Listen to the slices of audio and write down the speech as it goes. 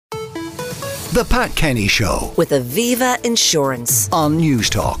The Pat Kenny Show with Aviva Insurance on News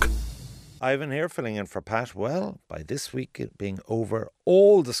Talk. Ivan here, filling in for Pat. Well, by this week it being over,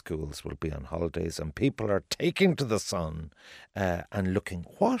 all the schools will be on holidays and people are taking to the sun and looking,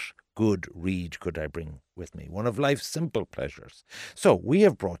 what good read could I bring with me? One of life's simple pleasures. So we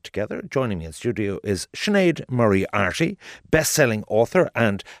have brought together, joining me in studio is Sinead Moriarty, best-selling author,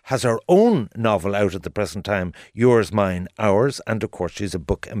 and has her own novel out at the present time, Yours, Mine, Ours, and of course she's a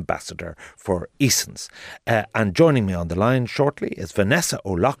book ambassador for Eason's. And joining me on the line shortly is Vanessa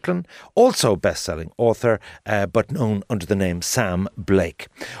O'Loughlin, also best-selling author, but known under the name Sam Blake.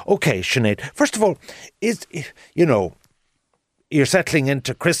 Okay, Sinead, first of all, you're settling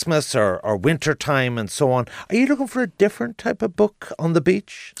into Christmas or winter time and so on. Are you looking for a different type of book on the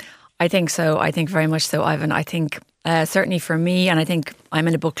beach? I think so. I think very much so, Ivan. I think certainly for me, and I think I'm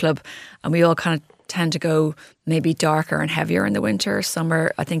in a book club and we all kind of tend to go maybe darker and heavier in the winter.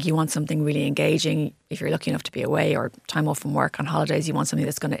 Summer, I think you want something really engaging. If you're lucky enough to be away or time off from work on holidays, you want something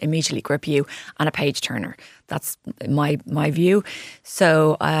that's going to immediately grip you, and a page turner. That's my view.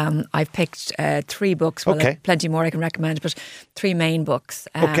 So I've picked 3 books. Well, okay. Plenty more I can recommend, but 3 main books.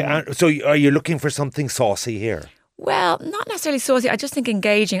 Okay, so are you looking for something saucy here? Well, not necessarily saucy. I just think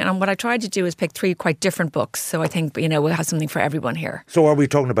engaging. And what I tried to do is pick 3 quite different books. So I think, we'll have something for everyone here. So are we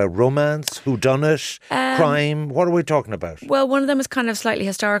talking about romance, whodunit, crime? What are we talking about? Well, one of them is kind of slightly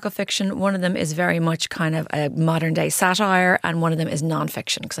historical fiction. One of them is very much kind of a modern day satire. And one of them is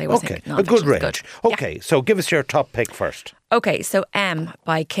non-fiction. Because I always think non-fiction a good range. Good. Okay, Yeah. So give us your top pick first. Okay, so M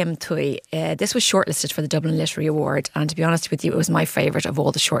by Kim Thuy. This was shortlisted for the Dublin Literary Award. And to be honest with you, it was my favourite of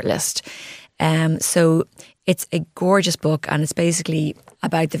all the shortlist. So it's a gorgeous book, and it's basically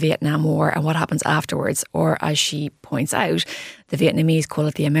about the Vietnam War and what happens afterwards. Or as she points out, the Vietnamese call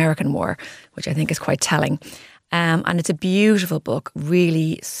it the American War, which I think is quite telling. And it's a beautiful book,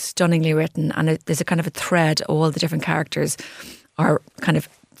 really stunningly written. And there's a kind of a thread. All the different characters are kind of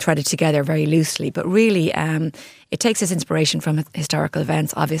threaded together very loosely, but really it takes its inspiration from historical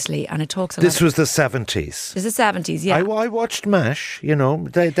events, obviously, and it talks about... This was the 70s. This is the 70s, yeah. I watched MASH, they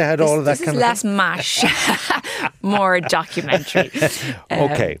had all of that kind of... This is less MASH, more documentary.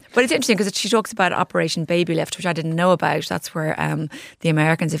 Okay. But it's interesting because she talks about Operation Baby Lift, which I didn't know about. That's where the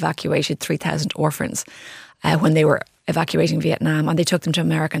Americans evacuated 3,000 orphans when they were evacuating Vietnam, and they took them to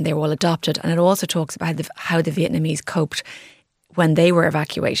America and they were all adopted. And it also talks about how the Vietnamese coped when they were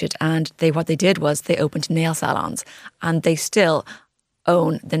evacuated, and what they did was they opened nail salons, and they still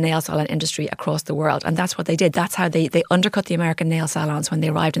own the nail salon industry across the world. And that's what they did. That's how they undercut the American nail salons when they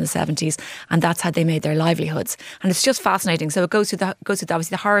arrived in the 70s, and that's how they made their livelihoods. And it's just fascinating. So it goes through obviously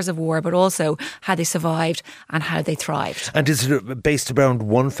the horrors of war, but also how they survived and how they thrived. And is it based around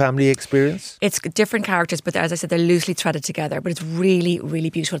one family experience? It's different characters, but as I said, they're loosely threaded together. But it's really,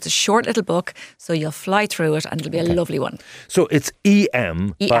 really beautiful. It's a short little book, so you'll fly through it, and it'll be a lovely one. So it's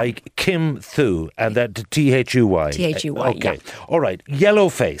EM by Kim Thuy, and that Thuy. Thuy, okay. Yeah. All right.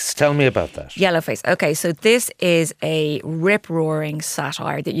 Yellowface. Tell me about that. Yellowface. Okay, so this is a rip-roaring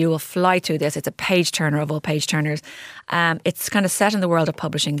satire that you will fly through this. It's a page-turner of all page-turners. It's kind of set in the world of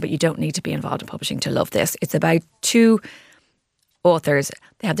publishing, but you don't need to be involved in publishing to love this. It's about 2 authors.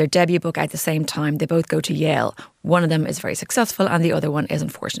 They have their debut book at the same time. They both go to Yale. One of them is very successful and the other one is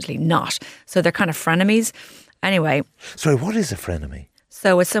unfortunately not. So they're kind of frenemies. Anyway. Sorry, what is a frenemy?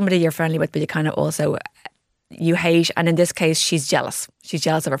 So it's somebody you're friendly with, but you kind of also... you hate, and in this case, she's jealous. She's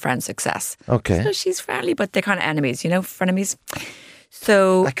jealous of her friend's success. Okay. So she's friendly, but they're kind of enemies, frenemies.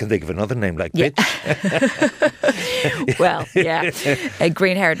 So I can think of another name like bitch. Well, yeah, a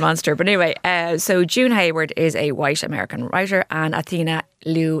green-haired monster. But anyway, so June Hayward is a white American writer, and Athena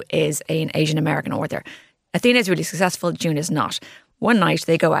Liu is an Asian American author. Athena is really successful. June is not. One night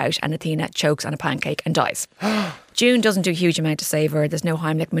they go out and Athena chokes on a pancake and dies. June doesn't do a huge amount to save her. There's no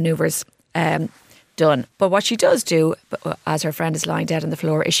Heimlich manoeuvres done. But what she does do, as her friend is lying dead on the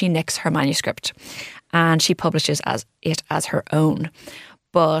floor, is she nicks her manuscript and she publishes it as her own.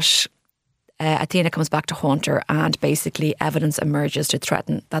 But Athena comes back to haunt her, and basically evidence emerges to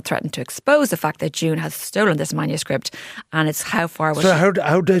threaten to expose the fact that June has stolen this manuscript, and it's how far was So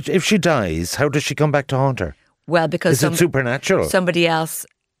if she dies, how does she come back to haunt her? Well, because is it supernatural? Somebody else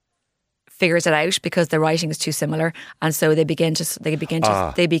figures it out because the writing is too similar, and so they begin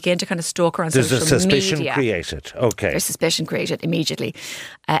to kind of stalk her on social media. There's a suspicion created. Okay, there's suspicion created immediately.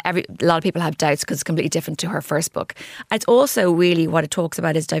 A lot of people have doubts because it's completely different to her first book. It's also really what it talks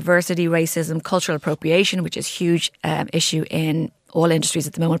about is diversity, racism, cultural appropriation, which is a huge issue in all industries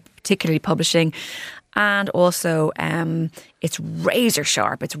at the moment, particularly publishing. And also, it's razor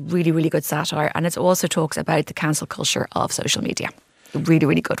sharp. It's really, really good satire, and it also talks about the cancel culture of social media. really,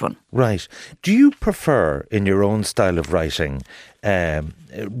 really good one. Right. Do you prefer, in your own style of writing,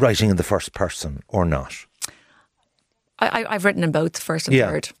 writing in the first person or not? I've written in both, first and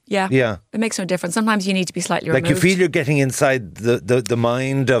third. Yeah. It makes no difference. Sometimes you need to be slightly removed. Like you feel you're getting inside the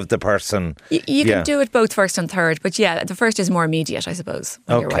mind of the person. You can do it both first and third, but the first is more immediate, I suppose,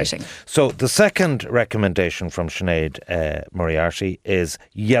 when you're writing. So the second recommendation from Sinead Moriarty is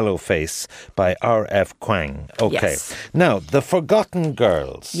Yellowface by R.F. Kuang. Okay. Yes. Now, The Forgotten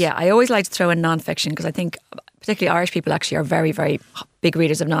Girls. Yeah, I always like to throw in non-fiction because I think particularly Irish people actually are very, very big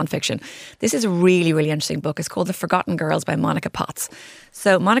readers of non-fiction. This is a really, really interesting book. It's called The Forgotten Girls by Monica Potts.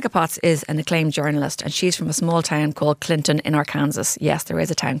 So Monica Potts is an acclaimed journalist and she's from a small town called Clinton in Arkansas. Yes, there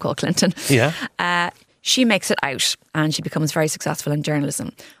is a town called Clinton. Yeah. She makes it out and she becomes very successful in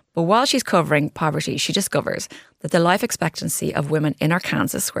journalism. But while she's covering poverty, she discovers that the life expectancy of women in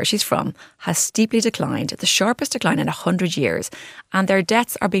Arkansas, where she's from, has steeply declined, the sharpest decline in 100 years. And their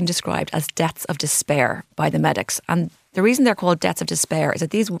deaths are being described as deaths of despair by the medics. And the reason they're called deaths of despair is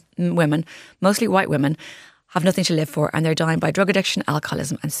that these women, mostly white women, have nothing to live for and they're dying by drug addiction,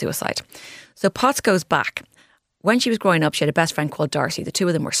 alcoholism and suicide. So Potts goes back. When she was growing up, she had a best friend called Darcy. The two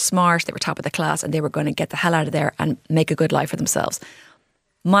of them were smart, they were top of the class and they were going to get the hell out of there and make a good life for themselves.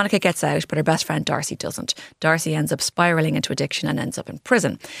 Monica gets out, but her best friend Darcy doesn't. Darcy ends up spiralling into addiction and ends up in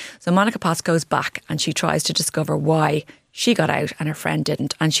prison. So Monica Potts goes back and she tries to discover why she got out and her friend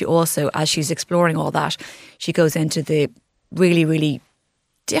didn't. And she also, as she's exploring all that, she goes into the really, really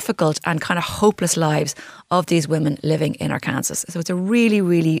difficult and kind of hopeless lives of these women living in Arkansas. So it's a really,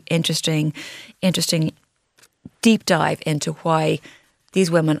 really interesting deep dive into why these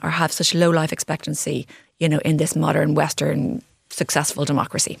women have such low life expectancy, in this modern Western successful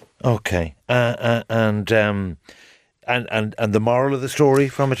democracy. Okay. And the moral of the story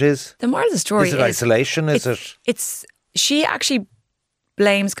from it is? The moral of the story is isolation? She actually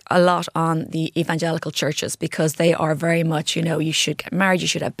blames a lot on the evangelical churches because they are very much, you should get married, you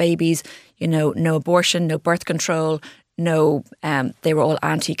should have babies, no abortion, no birth control, they were all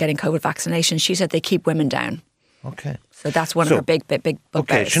anti getting COVID vaccination. She said they keep women down. Okay. So that's one of her big book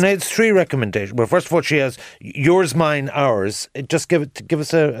Okay, Sinead's 3 recommendations. Well, first of all, she has Yours, Mine, Ours. Just give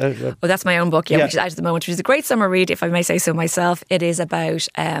us a... Well, that's my own book, which is out at the moment, which is a great summer read, if I may say so myself. It is about...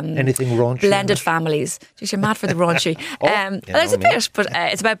 anything raunchy? Blended families. Jeez, you're mad for the raunchy. There's a bit, but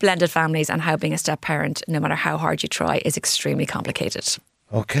it's about blended families and how being a step-parent, no matter how hard you try, is extremely complicated.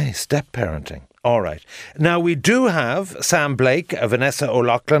 Okay, step-parenting. All right. Now, we do have Sam Blake, Vanessa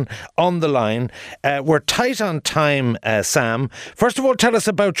O'Loughlin on the line. We're tight on time, Sam. First of all, tell us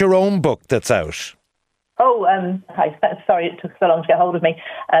about your own book that's out. Oh, hi. Sorry it took so long to get hold of me.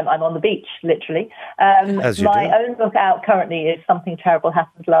 I'm on the beach, literally. My own book out currently is Something Terrible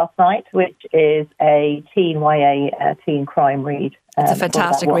Happened Last Night, which is a teen YA teen crime read. It's a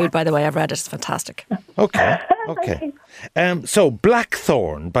fantastic read, by the way. I've read it. It's fantastic. Okay. So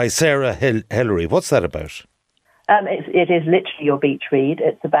Blackthorn by Sarah Hillary. What's that about? It is literally your beach read.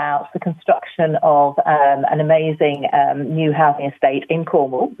 It's about the construction of an amazing new housing estate in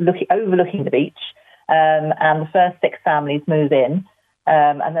Cornwall, overlooking the beach. And the first 6 families move in.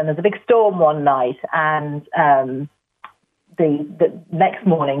 And then there's a big storm one night. And the next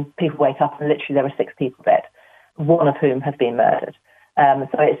morning, people wake up and literally there are 6 people dead, one of whom has been murdered.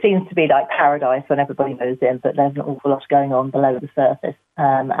 So it seems to be like paradise when everybody moves in, but there's an awful lot going on below the surface.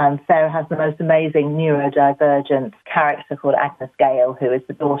 And Sarah has the most amazing neurodivergent character called Agnes Gale, who is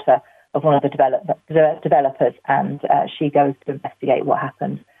the daughter of one of the developers, and she goes to investigate what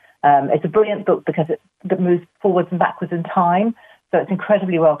happened. It's a brilliant book because it moves forwards and backwards in time, so it's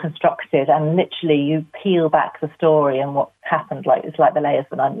incredibly well constructed, and literally you peel back the story and what happened, it's like the layers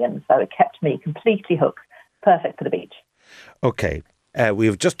of an onion. So it kept me completely hooked. Perfect for the beach. Okay. We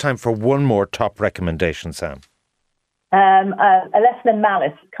have just time for one more top recommendation, Sam. A Lesson in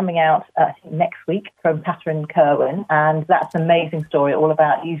Malice coming out, I think, next week from Catherine Kerwin, and that's an amazing story all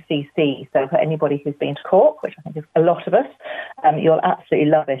about UCC. So for anybody who's been to Cork, which I think is a lot of us, you'll absolutely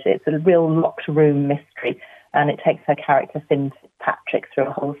love it. It's a real locked room mystery, and it takes her character Finn Patrick through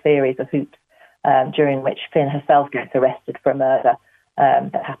a whole series of hoops during which Finn herself gets arrested for a murder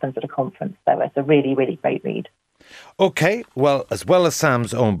that happens at a conference. So it's a really, really great read. Okay, well as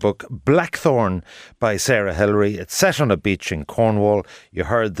Sam's own book, Blackthorn by Sarah Hillary. It's set on a beach in Cornwall. You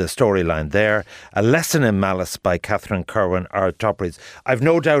heard the storyline there. A Lesson in Malice by Catherine Kerwin are top reads. I've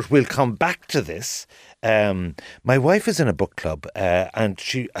no doubt we'll come back to this My wife is in a book club and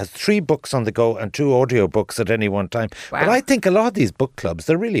she has 3 books on the go and 2 audio books at any one time. Wow. But I think a lot of these book clubs,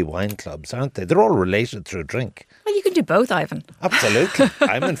 they're really wine clubs, aren't they? They're all related through drink. Well, you can do both, Ivan. Absolutely.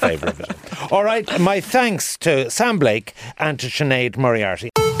 I'm in favour of it. All right. My thanks to Sam Blake and to Sinead Moriarty.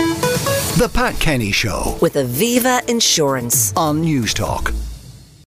 The Pat Kenny Show with Aviva Insurance. on News Talk.